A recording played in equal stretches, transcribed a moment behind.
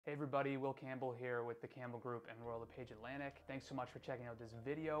Hey everybody, Will Campbell here with the Campbell Group and Royal LePage Atlantic. Thanks so much for checking out this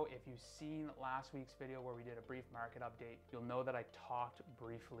video. If you've seen last week's video where we did a brief market update, you'll know that I talked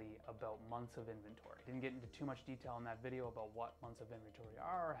briefly about months of inventory. Didn't get into too much detail in that video about what months of inventory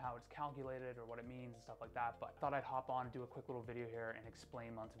are, or how it's calculated, or what it means and stuff like that, but I thought I'd hop on and do a quick little video here and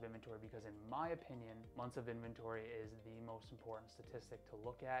explain months of inventory because in my opinion, months of inventory is the most important statistic to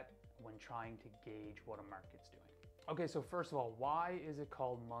look at when trying to gauge what a market's doing. Okay, so first of all, why is it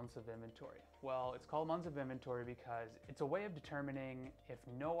called months of inventory? Well, it's called months of inventory because it's a way of determining if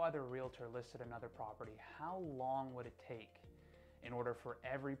no other realtor listed another property, how long would it take in order for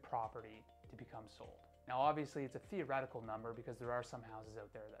every property to become sold? Now, obviously, it's a theoretical number because there are some houses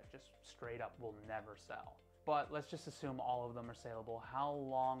out there that just straight up will never sell. But let's just assume all of them are saleable. How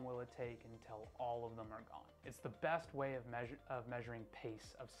long will it take until all of them are gone? It's the best way of measuring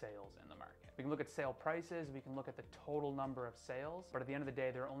pace of sales in the market. We can look at sale prices, we can look at the total number of sales, but at the end of the day,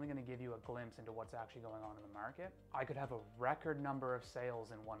 they're only gonna give you a glimpse into what's actually going on in the market. I could have a record number of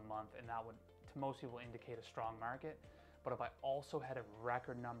sales in 1 month, and that would, to most people, indicate a strong market. But if I also had a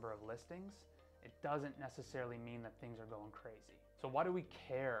record number of listings, it doesn't necessarily mean that things are going crazy. So why do we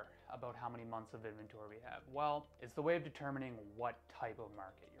care about how many months of inventory we have? Well, it's the way of determining what type of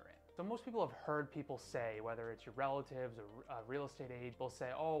market you're in. So most people have heard people say, whether it's your relatives or a real estate agent, they'll say,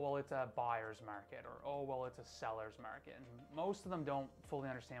 oh, well, it's a buyer's market, or oh, well, it's a seller's market. And most of them don't fully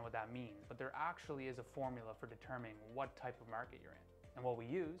understand what that means, but there actually is a formula for determining what type of market you're in. And what we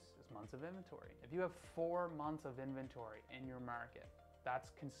use is months of inventory. If you have 4 months of inventory in your market, that's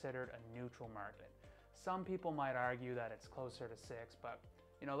considered a neutral market. Some people might argue that it's closer to 6, but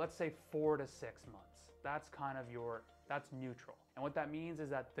let's say 4 to 6 months. That's kind of that's neutral. And what that means is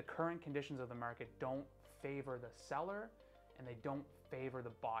that the current conditions of the market don't favor the seller and they don't favor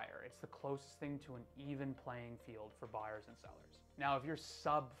the buyer. It's the closest thing to an even playing field for buyers and sellers. Now, if you're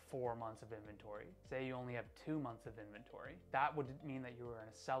sub 4 months of inventory, say you only have 2 months of inventory, that would mean that you are in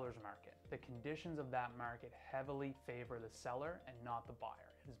a seller's market. The conditions of that market heavily favor the seller and not the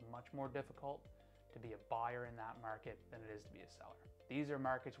buyer. It is much more difficult to be a buyer in that market than it is to be a seller. These are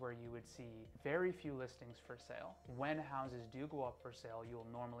markets where you would see very few listings for sale. When houses do go up for sale, you'll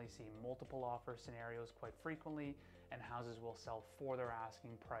normally see multiple offer scenarios quite frequently, and houses will sell for their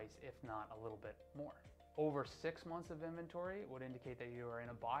asking price, if not a little bit more. Over 6 months of inventory would indicate that you are in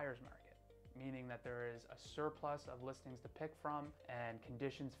a buyer's market, meaning that there is a surplus of listings to pick from and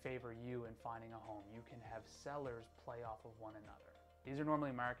conditions favor you in finding a home. You can have sellers play off of one another. These are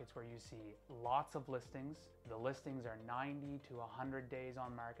normally markets where you see lots of listings. The listings are 90 to 100 days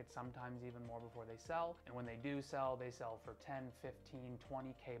on market, sometimes even more before they sell. And when they do sell, they sell for 10, 15,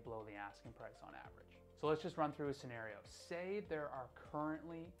 20K below the asking price on average. So let's just run through a scenario. Say there are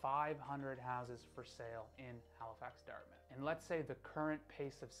currently 500 houses for sale in Halifax, Dartmouth. And let's say the current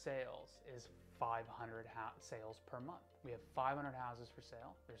pace of sales is 500 sales per month. We have 500 houses for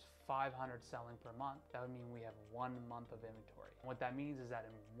sale. There's 500 selling per month. That would mean we have 1 month of inventory. And what that means is that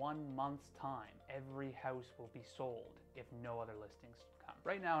in 1 month's time, every house will be sold if no other listings come.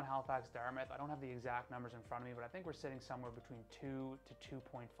 Right now in Halifax, Dartmouth, I don't have the exact numbers in front of me, but I think we're sitting somewhere between 2 to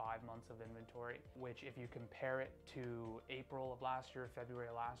 2.5 months of inventory, which if you compare it to April of last year, February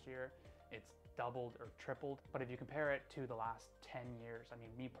of last year, it's doubled or tripled. But if you compare it to the last 10 years, I mean,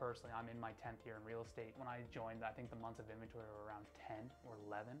 me personally, I'm in my 10th year in real estate. When I joined, I think the months of inventory were around 10 or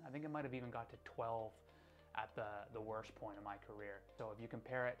 11. I think it might have even got to 12 at the worst point of my career. So if you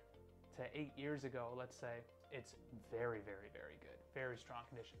compare it to 8 years ago, let's say, it's very, very, very good. Very strong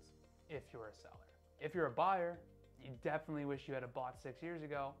conditions if you're a seller. If you're a buyer, you definitely wish you had bought 6 years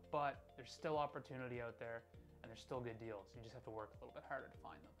ago, but there's still opportunity out there and there's still good deals. You just have to work a little bit harder to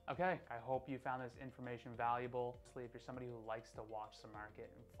find them. Okay, I hope you found this information valuable. If you're somebody who likes to watch the market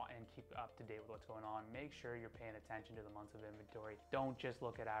and keep up to date with what's going on, make sure you're paying attention to the months of inventory. Don't just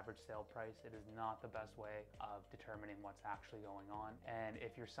look at average sale price. It is not the best way of determining what's actually going on. And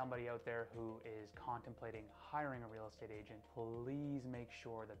if you're somebody out there who is contemplating hiring a real estate agent, please make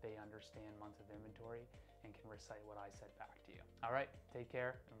sure that they understand months of inventory and can recite what I said back to you. All right, take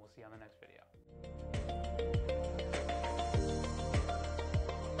care, and we'll see you on the next video.